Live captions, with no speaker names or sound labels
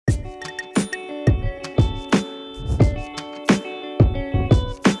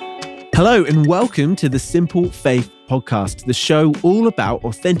Hello and welcome to the Simple Faith Podcast, the show all about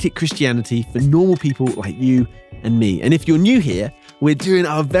authentic Christianity for normal people like you and me. And if you're new here, we're doing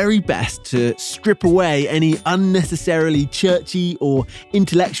our very best to strip away any unnecessarily churchy or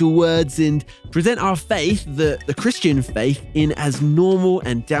intellectual words and present our faith, the Christian faith, in as normal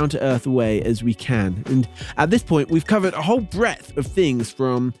and down-to-earth a way as we can. And at this point, we've covered a whole breadth of things,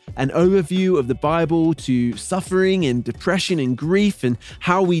 from an overview of the Bible to suffering and depression and grief and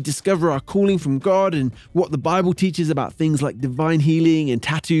how we discover our calling from God and what the Bible teaches about things like divine healing and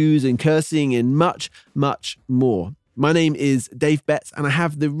tattoos and cursing and much, much more. My name is Dave Betts, and I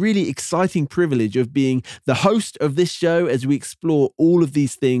have the really exciting privilege of being the host of this show as we explore all of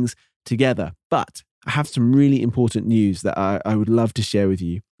these things together. But I have some really important news that I would love to share with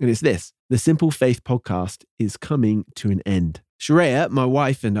you. And it's this: the Simple Faith Podcast is coming to an end. Sharia, my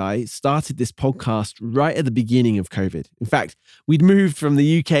wife, and I started this podcast right at the beginning of COVID. In fact, we'd moved from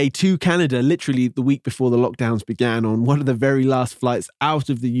the UK to Canada literally the week before the lockdowns began on one of the very last flights out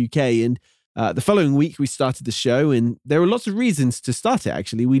of the UK. And the following week, we started the show, and there were lots of reasons to start it,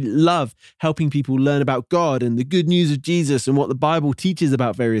 actually. We love helping people learn about God and the good news of Jesus and what the Bible teaches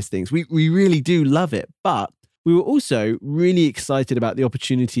about various things. We really do love it, but we were also really excited about the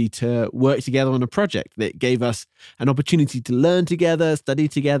opportunity to work together on a project that gave us an opportunity to learn together, study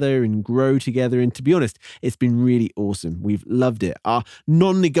together, and grow together. And to be honest, it's been really awesome. We've loved it. Our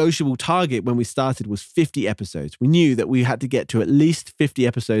non-negotiable target when we started was 50 episodes. We knew that we had to get to at least 50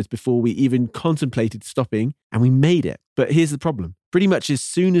 episodes before we even contemplated stopping, and we made it. But here's the problem. Pretty much as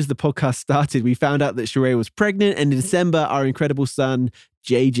soon as the podcast started, we found out that Sharia was pregnant, and in December, our incredible son,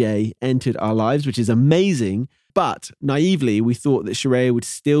 JJ, entered our lives, which is amazing. But naively, we thought that Sharia would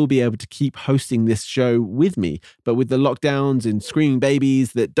still be able to keep hosting this show with me. But with the lockdowns and screaming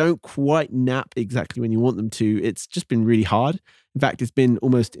babies that don't quite nap exactly when you want them to, it's just been really hard. In fact, it's been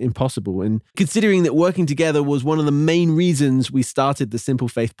almost impossible. And considering that working together was one of the main reasons we started the Simple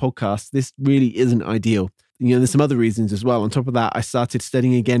Faith Podcast, this really isn't ideal. You know, there's some other reasons as well. On top of that, I started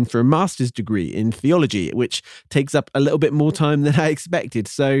studying again for a master's degree in theology, which takes up a little bit more time than I expected.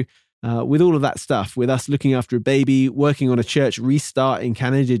 So with all of that stuff, with us looking after a baby, working on a church restart in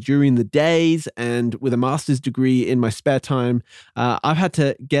Canada during the days, and with a master's degree in my spare time, I've had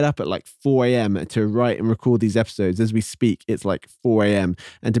to get up at like 4 a.m. to write and record these episodes. As we speak, it's like 4 a.m.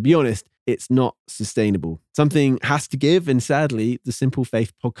 And to be honest, it's not sustainable. Something has to give, and sadly, the Simple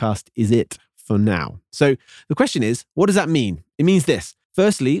Faith Podcast is it for now. So the question is, what does that mean? It means this.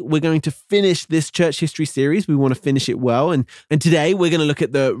 Firstly, we're going to finish this church history series. We want to finish it well. And today we're going to look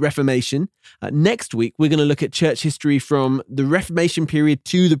at the Reformation. Next week, we're going to look at church history from the Reformation period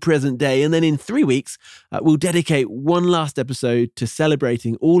to the present day. And then in 3 weeks, we'll dedicate one last episode to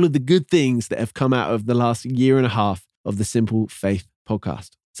celebrating all of the good things that have come out of the last year and a half of the Simple Faith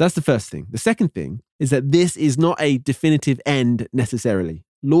Podcast. So that's the first thing. The second thing is that this is not a definitive end necessarily.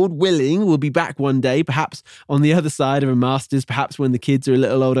 Lord willing, we'll be back one day, perhaps on the other side of a master's, perhaps when the kids are a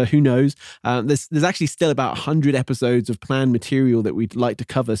little older, who knows. There's actually still about 100 episodes of planned material that we'd like to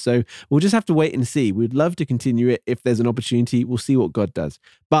cover, so we'll just have to wait and see. We'd love to continue it if there's an opportunity. We'll see what God does.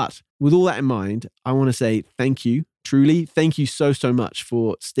 But with all that in mind, I want to say thank you, truly. Thank you so much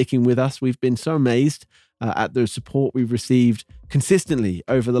for sticking with us. We've been so amazed at the support we've received consistently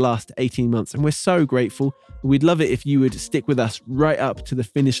over the last 18 months. And we're so grateful. We'd love it if you would stick with us right up to the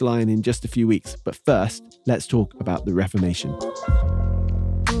finish line in just a few weeks. But first, let's talk about the Reformation.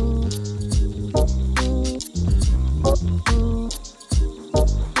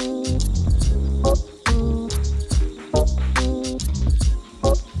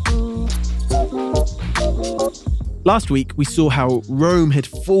 Last week, we saw how Rome had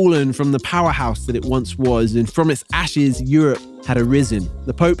fallen from the powerhouse that it once was, and from its ashes, Europe had arisen.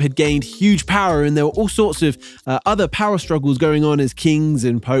 The Pope had gained huge power, and there were all sorts of other power struggles going on as kings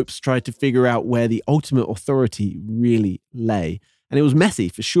and popes tried to figure out where the ultimate authority really lay. And it was messy,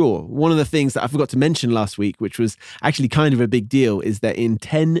 for sure. One of the things that I forgot to mention last week, which was actually kind of a big deal, is that in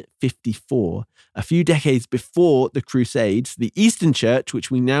 1054, a few decades before the Crusades, the Eastern Church, which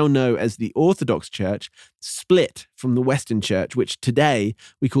we now know as the Orthodox Church, split from the Western Church, which today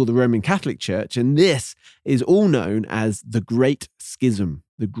we call the Roman Catholic Church. And this is all known as the Great Schism,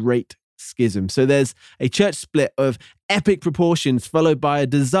 the Great Schism. So there's a church split of epic proportions, followed by a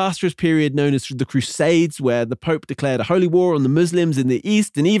disastrous period known as the Crusades, where the Pope declared a holy war on the Muslims in the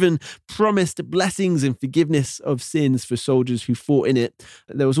East and even promised blessings and forgiveness of sins for soldiers who fought in it.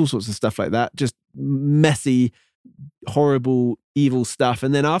 There was all sorts of stuff like that, just messy horrible, evil stuff.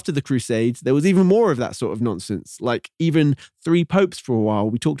 And then after the Crusades, there was even more of that sort of nonsense, like even 3 popes for a while.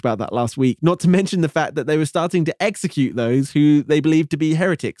 We talked about that last week, not to mention the fact that they were starting to execute those who they believed to be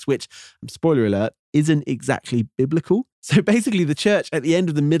heretics, which, spoiler alert, isn't exactly biblical. So basically, the church at the end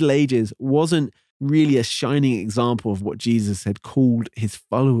of the Middle Ages wasn't really a shining example of what Jesus had called his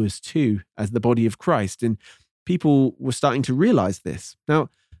followers to as the body of Christ. And people were starting to realize this. Now,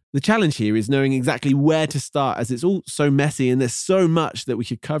 the challenge here is knowing exactly where to start, as it's all so messy and there's so much that we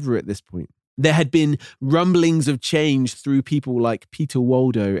could cover at this point. There had been rumblings of change through people like Peter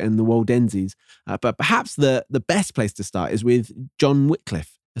Waldo and the Waldenses, but perhaps the best place to start is with John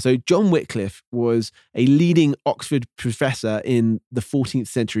Wycliffe. So John Wycliffe was a leading Oxford professor in the 14th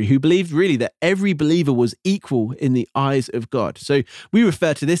century who believed really that every believer was equal in the eyes of God. So we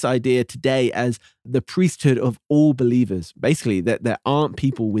refer to this idea today as the priesthood of all believers. Basically, that there aren't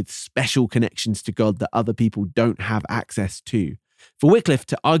people with special connections to God that other people don't have access to. For Wycliffe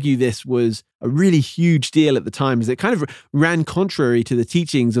to argue this was a really huge deal at the time, as it kind of ran contrary to the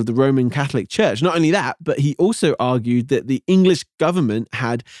teachings of the Roman Catholic Church. Not only that, but he also argued that the English government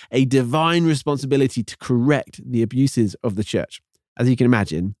had a divine responsibility to correct the abuses of the church. As you can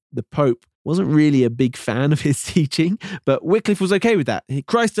imagine, the Pope wasn't really a big fan of his teaching, but Wycliffe was okay with that.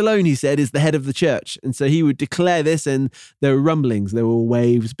 Christ alone, he said, is the head of the church. And so he would declare this, and there were rumblings, there were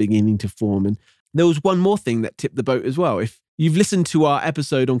waves beginning to form. And there was one more thing that tipped the boat as well. If you've listened to our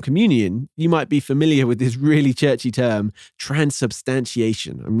episode on communion, you might be familiar with this really churchy term,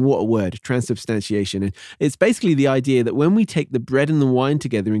 transubstantiation. And what a word, transubstantiation. And it's basically the idea that when we take the bread and the wine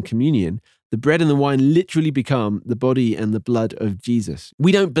together in communion, the bread and the wine literally become the body and the blood of Jesus.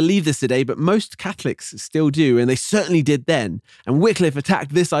 We don't believe this today, but most Catholics still do, and they certainly did then. And Wycliffe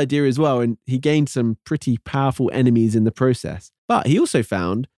attacked this idea as well, and he gained some pretty powerful enemies in the process. But he also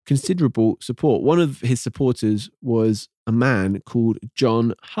found considerable support. One of his supporters was a man called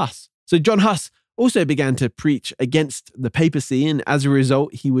John Huss. So John Huss also began to preach against the papacy, and as a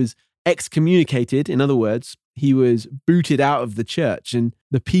result, he was excommunicated. In other words, he was booted out of the church, and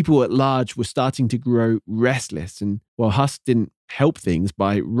the people at large were starting to grow restless. And while Huss didn't help things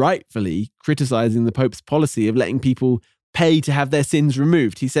by rightfully criticizing the Pope's policy of letting people pay to have their sins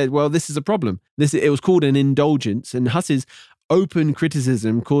removed, he said, well, this is a problem. It was called an indulgence, and Huss's open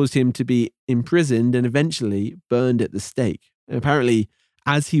criticism caused him to be imprisoned and eventually burned at the stake. And apparently,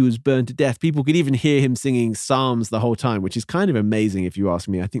 as he was burned to death, people could even hear him singing psalms the whole time, which is kind of amazing if you ask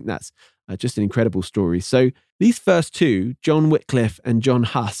me. I think that's just an incredible story. So these first two, John Wycliffe and John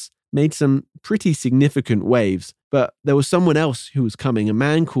Huss, made some pretty significant waves, but there was someone else who was coming, a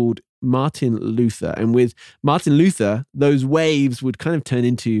man called Martin Luther. And with Martin Luther, those waves would kind of turn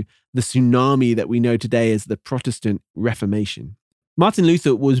into the tsunami that we know today as the Protestant Reformation. Martin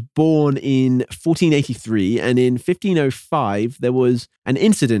Luther was born in 1483, and in 1505, there was an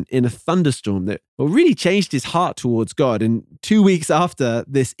incident in a thunderstorm that really changed his heart towards God. And 2 weeks after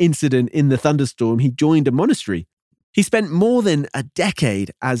this incident in the thunderstorm, he joined a monastery. He spent more than a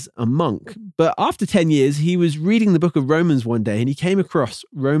decade as a monk, but after 10 years, he was reading the book of Romans one day, and he came across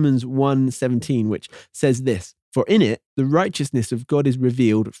Romans 1:17, which says this: "For in it, the righteousness of God is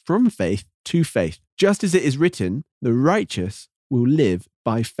revealed from faith to faith. Just as it is written, the righteous will live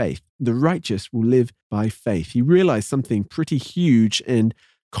by faith." The righteous will live by faith. He realized something pretty huge and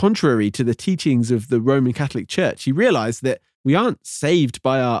contrary to the teachings of the Roman Catholic Church. He realized that we aren't saved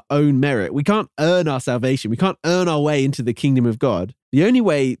by our own merit. We can't earn our salvation. We can't earn our way into the kingdom of God. The only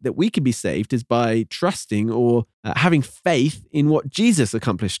way that we can be saved is by trusting or having faith in what Jesus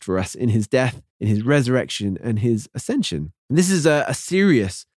accomplished for us in his death, in his resurrection, and his ascension. And this is a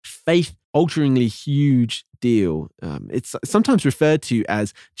serious, faith-alteringly huge deal. It's sometimes referred to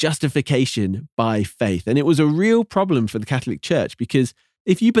as justification by faith. And it was a real problem for the Catholic Church, because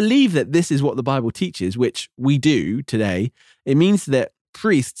if you believe that this is what the Bible teaches, which we do today, it means that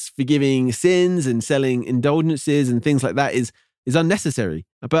priests forgiving sins and selling indulgences and things like that is unnecessary.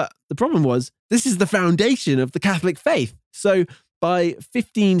 But the problem was, this is the foundation of the Catholic faith. So by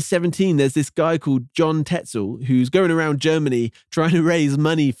 1517, there's this guy called John Tetzel who's going around Germany trying to raise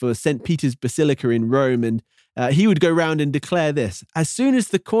money for St. Peter's Basilica in Rome. And he would go around and declare this: "As soon as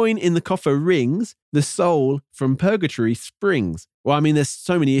the coin in the coffer rings, the soul from purgatory springs." Well, I mean, there's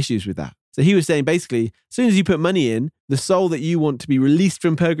so many issues with that. So he was saying, basically, as soon as you put money in, the soul that you want to be released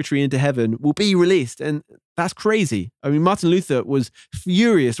from purgatory into heaven will be released. And that's crazy. I mean, Martin Luther was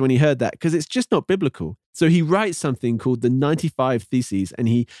furious when he heard that, because it's just not biblical. So he writes something called the 95 Theses, and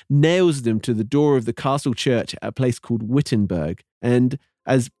he nails them to the door of the castle church at a place called Wittenberg. And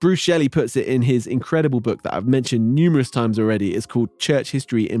As Bruce Shelley puts it in his incredible book that I've mentioned numerous times already, it's called Church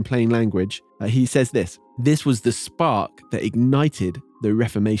History in Plain Language. He says this was the spark that ignited the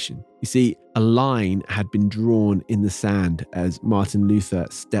Reformation. You see, a line had been drawn in the sand as Martin Luther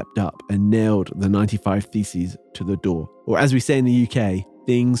stepped up and nailed the 95 Theses to the door. Or as we say in the UK,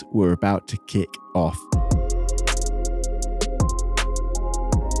 things were about to kick off.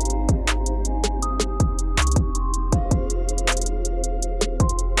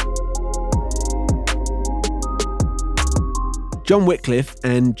 John Wycliffe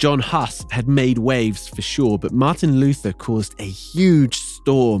and John Huss had made waves for sure, but Martin Luther caused a huge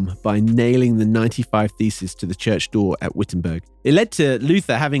storm by nailing the 95 Theses to the church door at Wittenberg. It led to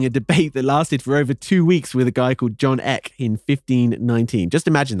Luther having a debate that lasted for over 2 weeks with a guy called John Eck in 1519. Just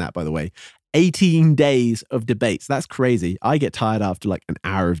imagine that, by the way. 18 days of debates. That's crazy. I get tired after like an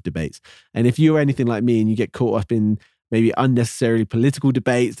hour of debates. And if you're anything like me and you get caught up in maybe unnecessarily political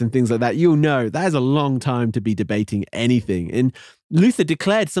debates and things like that, you'll know that is a long time to be debating anything. And Luther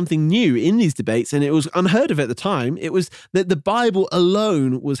declared something new in these debates, and it was unheard of at the time. It was that the Bible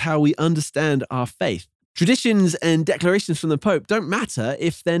alone was how we understand our faith. Traditions and declarations from the Pope don't matter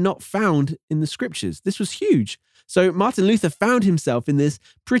if they're not found in the scriptures. This was huge. So Martin Luther found himself in this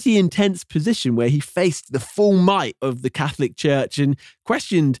pretty intense position where he faced the full might of the Catholic Church and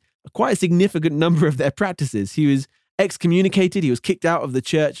questioned quite a significant number of their practices. He was excommunicated, he was kicked out of the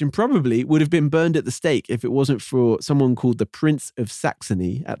church, and probably would have been burned at the stake if it wasn't for someone called the Prince of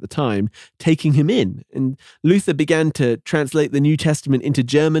Saxony at the time taking him in. And Luther began to translate the New Testament into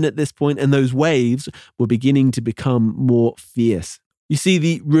German at this point, and those waves were beginning to become more fierce. You see,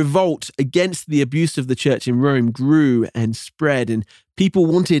 the revolt against the abuse of the church in Rome grew and spread, and people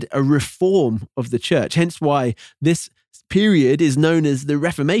wanted a reform of the church, hence why this period is known as the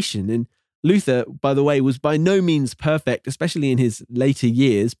Reformation. And Luther, by the way, was by no means perfect, especially in his later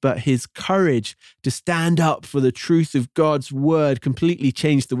years, but his courage to stand up for the truth of God's word completely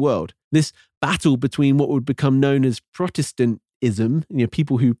changed the world. This battle between what would become known as Protestantism,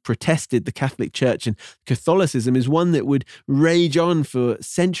 people who protested the Catholic Church, and Catholicism is one that would rage on for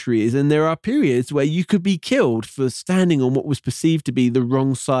centuries. And there are periods where you could be killed for standing on what was perceived to be the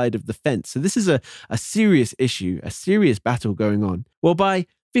wrong side of the fence. So this is a serious issue, a serious battle going on. Well, by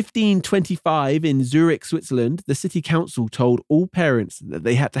 1525 in Zurich, Switzerland, the city council told all parents that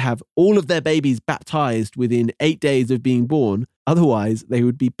they had to have all of their babies baptized within 8 days of being born. Otherwise, they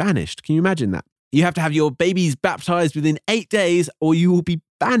would be banished. Can you imagine that? You have to have your babies baptized within 8 days or you will be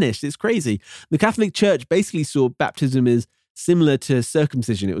banished. It's crazy. The Catholic Church basically saw baptism as similar to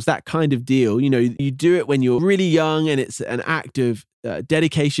circumcision. It was that kind of deal. You do it when you're really young and it's an act of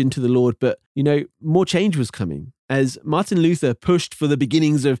dedication to the Lord. But, more change was coming. As Martin Luther pushed for the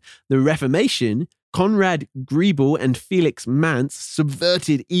beginnings of the Reformation, Conrad Grebel and Felix Manz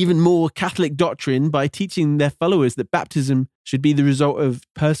subverted even more Catholic doctrine by teaching their followers that baptism should be the result of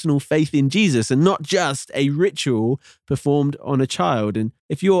personal faith in Jesus and not just a ritual performed on a child. And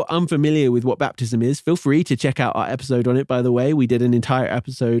if you're unfamiliar with what baptism is, feel free to check out our episode on it, by the way. We did an entire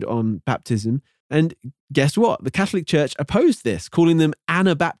episode on baptism. And guess what? The Catholic Church opposed this, calling them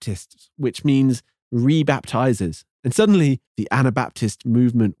Anabaptists, which means rebaptizers. And suddenly, the Anabaptist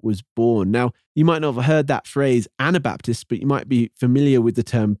movement was born. Now, you might not have heard that phrase, Anabaptist, but you might be familiar with the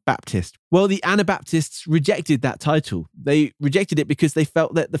term Baptist. Well, the Anabaptists rejected that title. They rejected it because they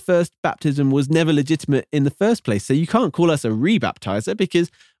felt that the first baptism was never legitimate in the first place. So you can't call us a rebaptizer because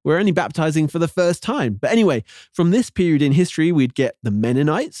we're only baptizing for the first time. But anyway, from this period in history, we'd get the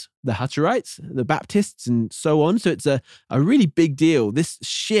Mennonites, the Hutterites, the Baptists, and so on. So it's a really big deal. This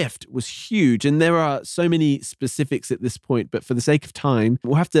shift was huge. And there are so many specifics at this point, but for the sake of time,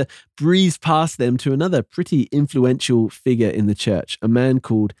 we'll have to breeze past them to another pretty influential figure in the church, a man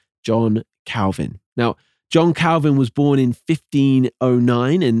called John Calvin. Now, John Calvin was born in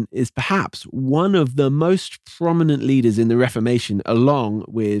 1509 and is perhaps one of the most prominent leaders in the Reformation, along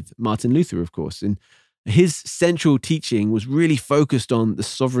with Martin Luther, of course. And his central teaching was really focused on the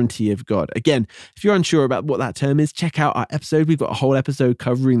sovereignty of God. Again, if you're unsure about what that term is, check out our episode. We've got a whole episode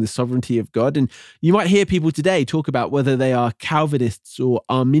covering the sovereignty of God. And you might hear people today talk about whether they are Calvinists or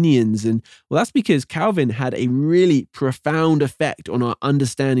Arminians. And well, that's because Calvin had a really profound effect on our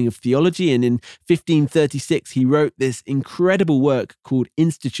understanding of theology. And in 1536, he wrote this incredible work called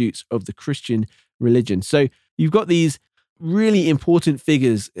Institutes of the Christian Religion. So you've got these really important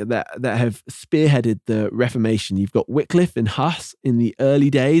figures that have spearheaded the Reformation. You've got Wycliffe and Huss in the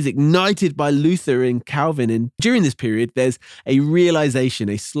early days, ignited by Luther and Calvin. And during this period, there's a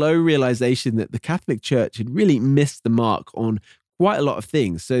slow realization that the Catholic Church had really missed the mark on quite a lot of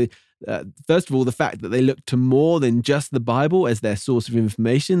things. So First of all, the fact that they looked to more than just the Bible as their source of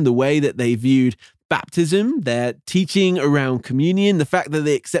information, the way that they viewed baptism, their teaching around communion, the fact that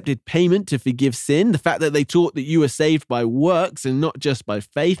they accepted payment to forgive sin, the fact that they taught that you were saved by works and not just by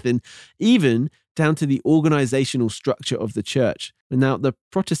faith, and even down to the organizational structure of the church. And now the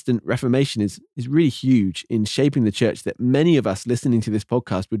Protestant Reformation is really huge in shaping the church that many of us listening to this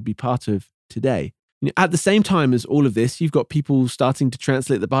podcast would be part of today. At the same time as all of this, you've got people starting to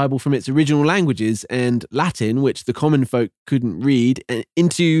translate the Bible from its original languages and Latin, which the common folk couldn't read,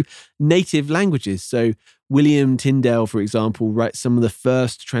 into native languages. So William Tyndale, for example, writes some of the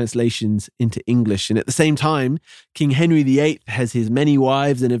first translations into English. And at the same time, King Henry VIII has his many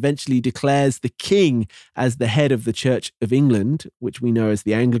wives and eventually declares the king as the head of the Church of England, which we know as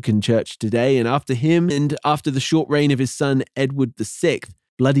the Anglican Church today. And after him, and after the short reign of his son, Edward VI,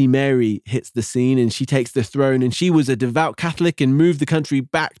 Bloody Mary hits the scene and she takes the throne, and she was a devout Catholic and moved the country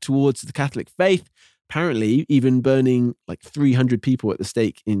back towards the Catholic faith, apparently even burning like 300 people at the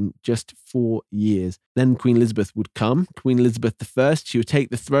stake in just 4 years. Then Queen Elizabeth would come. Queen Elizabeth I, she would take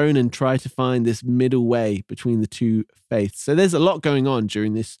the throne and try to find this middle way between the two faiths. So there's a lot going on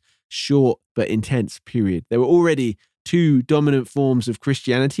during this short but intense period. There were already two dominant forms of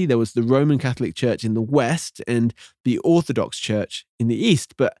Christianity. There was the Roman Catholic Church in the West and the Orthodox Church in the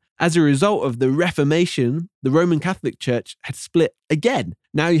East. But as a result of the Reformation, the Roman Catholic Church had split again.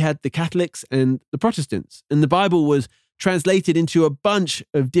 Now you had the Catholics and the Protestants, and the Bible was translated into a bunch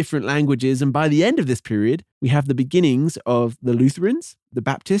of different languages. And by the end of this period, we have the beginnings of the Lutherans, the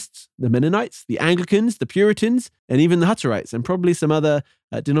Baptists, the Mennonites, the Anglicans, the Puritans, and even the Hutterites, and probably some other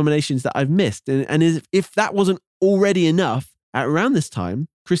denominations that I've missed. And if that wasn't already enough, at around this time,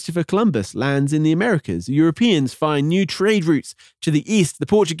 Christopher Columbus lands in the Americas. The Europeans find new trade routes to the east. The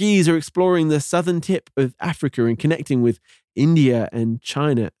Portuguese are exploring the southern tip of Africa and connecting with India and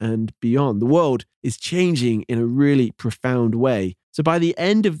China and beyond. The world is changing in a really profound way. So by the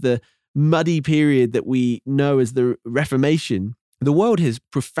end of the muddy period that we know as the Reformation, the world has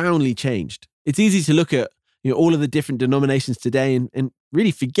profoundly changed. It's easy to look at all of the different denominations today and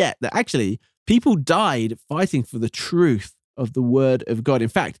really forget that actually people died fighting for the truth of the Word of God. In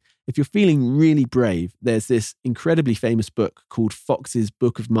fact, if you're feeling really brave, there's this incredibly famous book called Fox's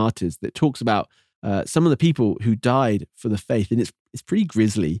Book of Martyrs that talks about some of the people who died for the faith. And it's pretty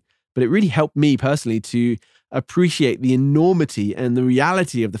grisly, but it really helped me personally to appreciate the enormity and the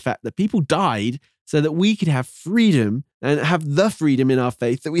reality of the fact that people died so that we could have freedom and have the freedom in our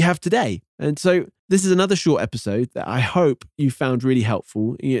faith that we have today. And so this is another short episode that I hope you found really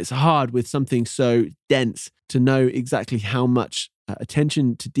helpful. It's hard with something so dense to know exactly how much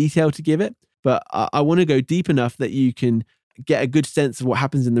attention to detail to give it, but I want to go deep enough that you can get a good sense of what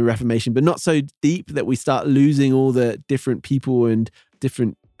happens in the Reformation, but not so deep that we start losing all the different people and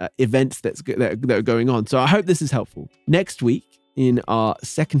different events that are going on. So I hope this is helpful. Next week, in our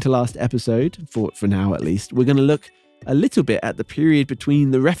second to last episode, for now at least, we're going to look a little bit at the period between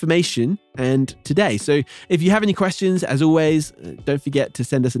the Reformation and today. So if you have any questions, as always, don't forget to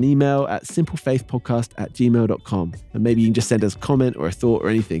send us an email at simplefaithpodcast@gmail.com. And maybe you can just send us a comment or a thought or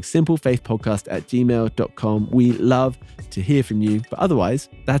anything. simplefaithpodcast@gmail.com. We love to hear from you. But otherwise,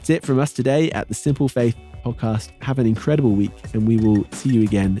 that's it from us today at the Simple Faith Podcast. Have an incredible week, and we will see you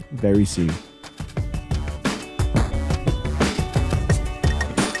again very soon.